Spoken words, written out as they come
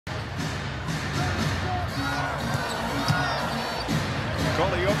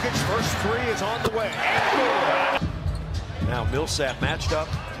Nikola Jokic, first three is on the way. Now Millsap matched up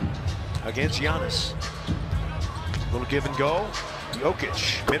against Giannis. Little give and go.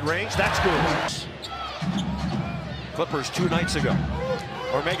 Jokic, mid-range, that's good. Clippers 2 nights ago,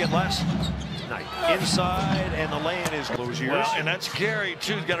 or make it last night. Inside, and the lay-in is those years. Well, and that's Gary,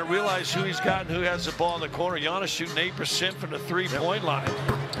 too. He's got to realize who he's got and who has the ball in the corner. Giannis shooting 8% from the three-point line.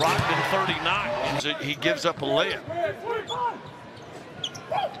 Brogdon 39. He gives up a layup.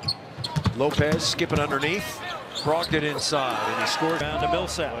 Lopez skipping underneath. Brogdon inside, and he scores down to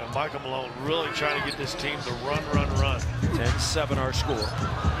Millsap. Well, Michael Malone really trying to get this team to run. 10-7 our score.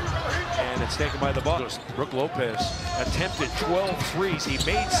 And it's taken by the Bucks. Brook Lopez attempted 12 threes. He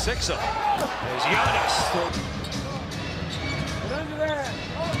made 6 of them. As Giannis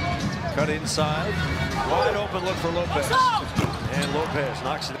cut inside. Wide open look for Lopez. And Lopez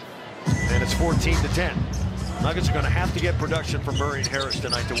knocks it. And it's 14-10. Nuggets are going to have to get production from Murray and Harris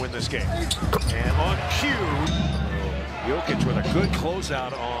tonight to win this game. And on cue, Jokic with a good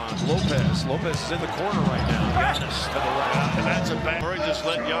closeout on Lopez. Lopez is in the corner right now. Giannis to the right. And that's a bad. Murray just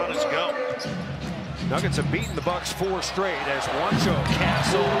let Giannis go. Nuggets have beaten the Bucks 4 straight as Juancho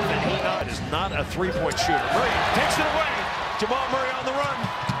casts off, and he is not a three-point shooter. Murray takes it away. Jamal Murray on the run.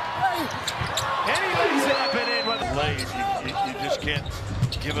 And he lays it up and in with You just can't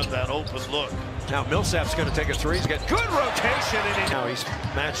give him that open look. Now Millsap's going to take a three. He's got good rotation, and now he's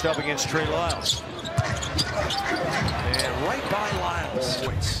matched up against Trey Lyles. And right by Lyles.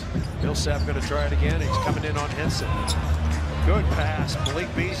 Millsap going to try it again. He's coming in on Henson. Good pass.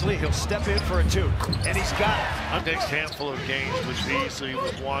 Malik Beasley, he'll step in for a 2. And he's got it. Next handful of games with Beasley,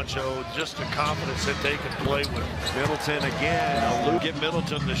 with Juancho, just the confidence that they can play with. Middleton again. Get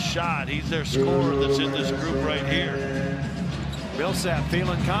Middleton the shot. He's their scorer that's in this group right here. Millsap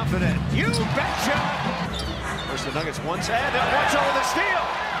feeling confident. You betcha! First the Nuggets once had that. Juancho with a steal.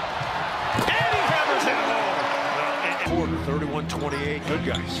 And he hammers it home. 31-28, good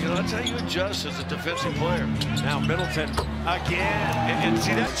guys. You know, that's how you adjust as a defensive player. Now Middleton again. And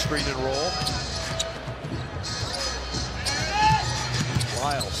see that screen and roll.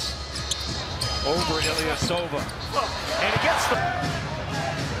 Lyles over Ilyasova. And he gets the...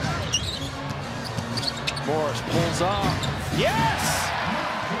 Morris pulls off. Yes!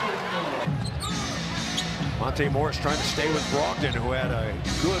 Monte Morris trying to stay with Brogdon, who had a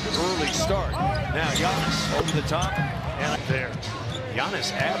good early start. Now Giannis over the top. And there.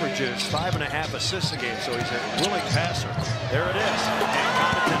 Giannis averages 5.5 assists a game, so he's a willing passer. There it is. And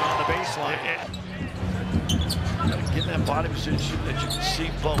Connaughton on the baseline. Get in that body position that you can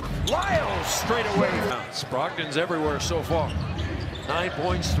see both. Lyles straight away. Brogdon's everywhere so far. 9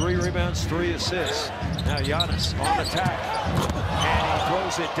 points, 3 rebounds, 3 assists. Now Giannis on attack. And he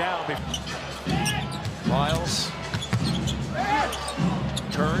throws it down. Lyles.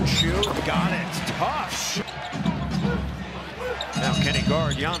 Turn, shoot. Got it. Tough shot. Now can he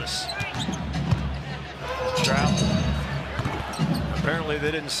guard Giannis? Travel. Apparently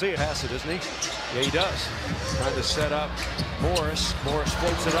they didn't see it. Pass it, isn't he? Yeah, he does. Trying to set up Morris. Morris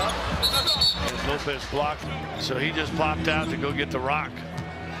floats it up. And Lopez blocked. So he just popped out to go get the rock.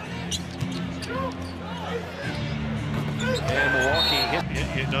 And Milwaukee hit.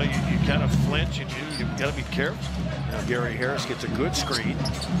 You know, you kind of flinch and you've got to be careful. Now Gary Harris gets a good screen.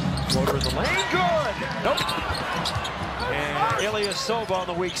 Floater in the lane. Good. Nope. And Ilyasova on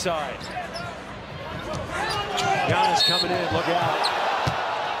the weak side. Giannis coming in. Look out.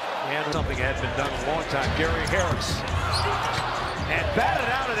 And something had been done a long time. Gary Harris. And batted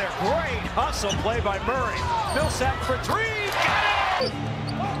out of there. Great hustle play by Murray. Millsap for 3. Got it!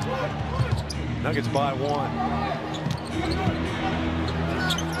 Nuggets by 1.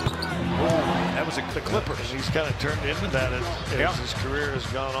 That was the Clippers. And he's kind of turned into that as his career has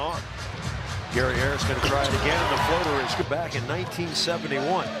gone on. Gary Harris going to try it again. The floater is back in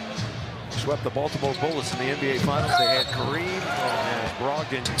 1971. Swept the Baltimore Bullets in the NBA Finals. They had Kareem and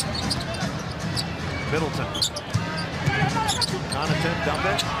Brogdon. Middleton. Connaughton,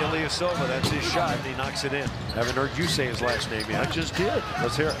 Dumbin, Ilyasova. That's his shot, and he knocks it in. Haven't heard you say his last name yet. I just did.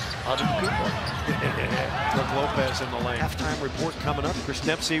 Let's hear it. Brook Lopez in the lane. Halftime report coming up. Chris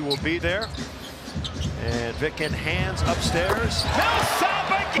Dempsey will be there. And Vic in hands upstairs.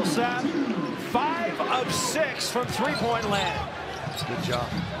 Millsap 5 of 6 from three-point land. Good job.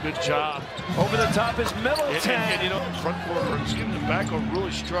 Good job. Over the top is Middleton. And you know, front court, the back court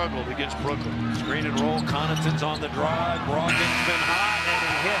really struggled against Brooklyn. Screen and roll. Connaughton's on the drive. Brogdon's been hot, and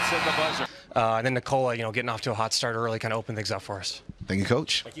he hits at the buzzer. And then Nikola, you know, getting off to a hot start early kind of opened things up for us. Thank you,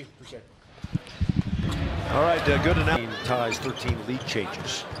 Coach. Thank you. Appreciate it. All right, good enough. Ties 13 lead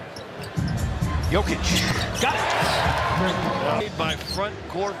changes. Jokic. Got it. Made by front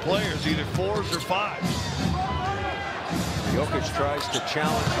court players, either 4s or 5s. Jokic tries to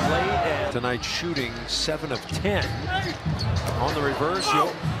challenge late, and tonight shooting 7 of 10. On the reverse,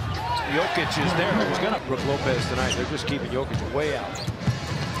 Jokic is there. Who's going to Brook Lopez tonight? They're just keeping Jokic way out.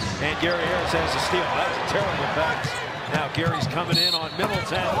 And Gary Harris has a steal. That's a terrible pass. Now Gary's coming in on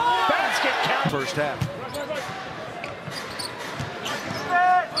Middleton. Basket count. First half.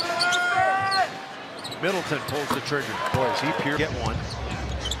 Middleton pulls the trigger. Boys, he pure get one.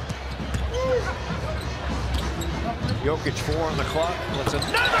 Jokic 4 on the clock. Let's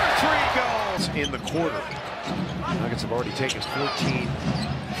another 3 goals in the quarter. Nuggets have already taken 14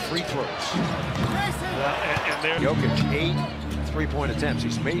 free throws. And there, Jokic 8 3-point attempts.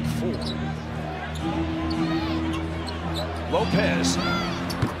 He's made 4. Lopez.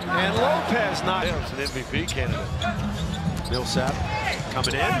 And Lopez not. an MVP candidate. Millsap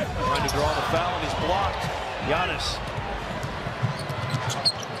coming in, trying to draw the foul, and he's blocked. Giannis.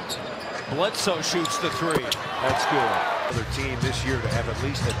 Bledsoe shoots the 3. That's good. Other team this year to have at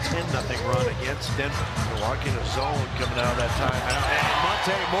least a 10-0 run against Denver. Milwaukee in a zone coming out of that timeout. And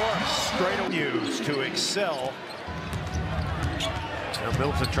Monte Morris straight used to excel. Now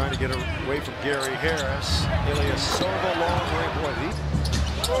Middleton trying to get away from Gary Harris. Ilyasova long range.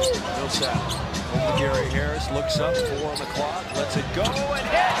 Boy, Millsap over Gary Harris, looks up, 4 on the clock, lets it go and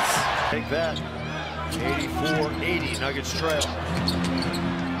hits. Take that. 84-80, Nuggets trail.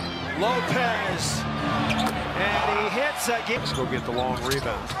 Lopez, and he hits again. Let's go get the long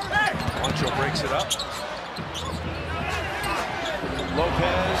rebound. Juancho breaks it up.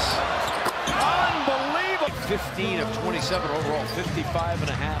 Lopez, unbelievable. 15 of 27 overall,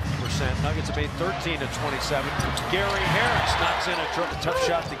 55.5%. Nuggets have made 13 of 27. Gary Harris knocks in a tough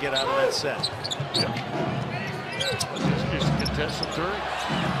shot to get out of that set. Yeah. Just a contested 3. Oh,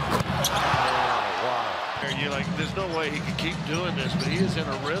 wow. You're like, there's no way he can keep doing this, but he is in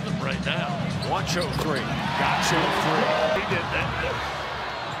a rhythm right now. Juancho 3. Gotcha 3. He did that.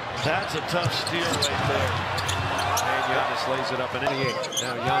 That's a tough steal right there. And Giannis lays it up in 88.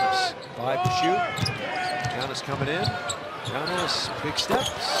 Now Giannis, 5 to shoot. Giannis coming in. Giannis, big steps.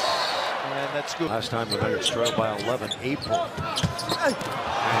 And that's good. Last time the Nuggets trailed by 11, April. As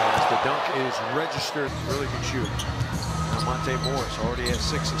the dunk is registered, really good shoot. Now Monte Morris already has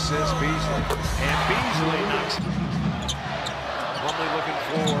 6 assists. Beasley. And Beasley knocks. Plumlee looking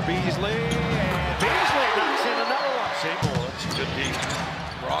for Beasley. And Beasley knocks in another one. Sable, that's a good D.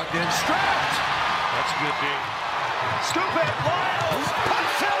 Brogdon strapped. That's good D. Scoop it. Lyles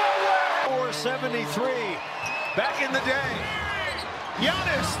puts it away. 473. Back in the day.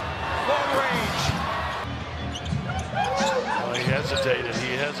 Giannis, long range. Oh, he hesitated.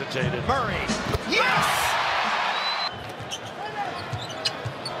 He hesitated. Murray. Yes!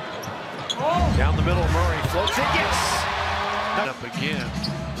 Down the middle, Murray floats it. Yes! Up again.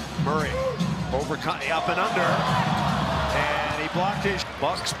 Murray up and under. And he blocked his.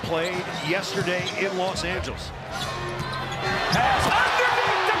 Bucks played yesterday in Los Angeles. Pass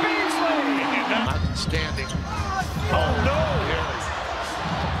underneath to Beasley. Not standing. Oh, no!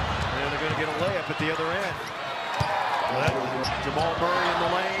 And they're going to get a layup at the other end. Jamal Murray in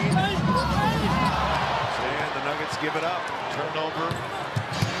the lane. And the Nuggets give it up. Turnover.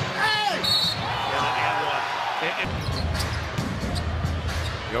 And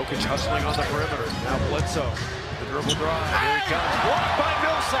Jokic hustling on the perimeter. Now Bledsoe. The dribble drive. Here he comes. Blocked by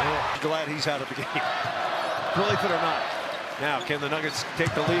Millsap. Glad he's out of the game. Believe it or not. Now, can the Nuggets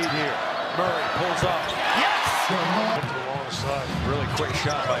take the lead here? Murray pulls up. Yes! To the long side. Really quick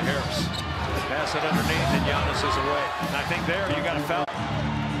shot by Harris. Pass it underneath, and Giannis is away. And I think there you got a foul.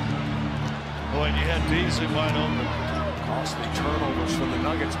 Boy, and you had Beasley wide open. Costly turnovers for the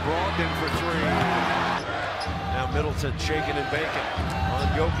Nuggets. Brogdon for 3. Now Middleton shaking and baking on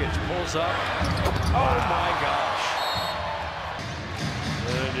Jokic. Pulls up. Oh my gosh.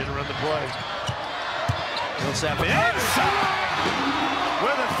 Didn't run the play. Millsap inside.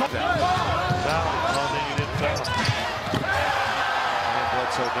 With a foul. Oh, then you didn't foul. And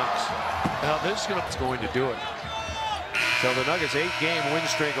Bledsoe dunks. Now this is going to do it. So the Nuggets 8-game win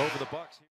streak over the Bucks.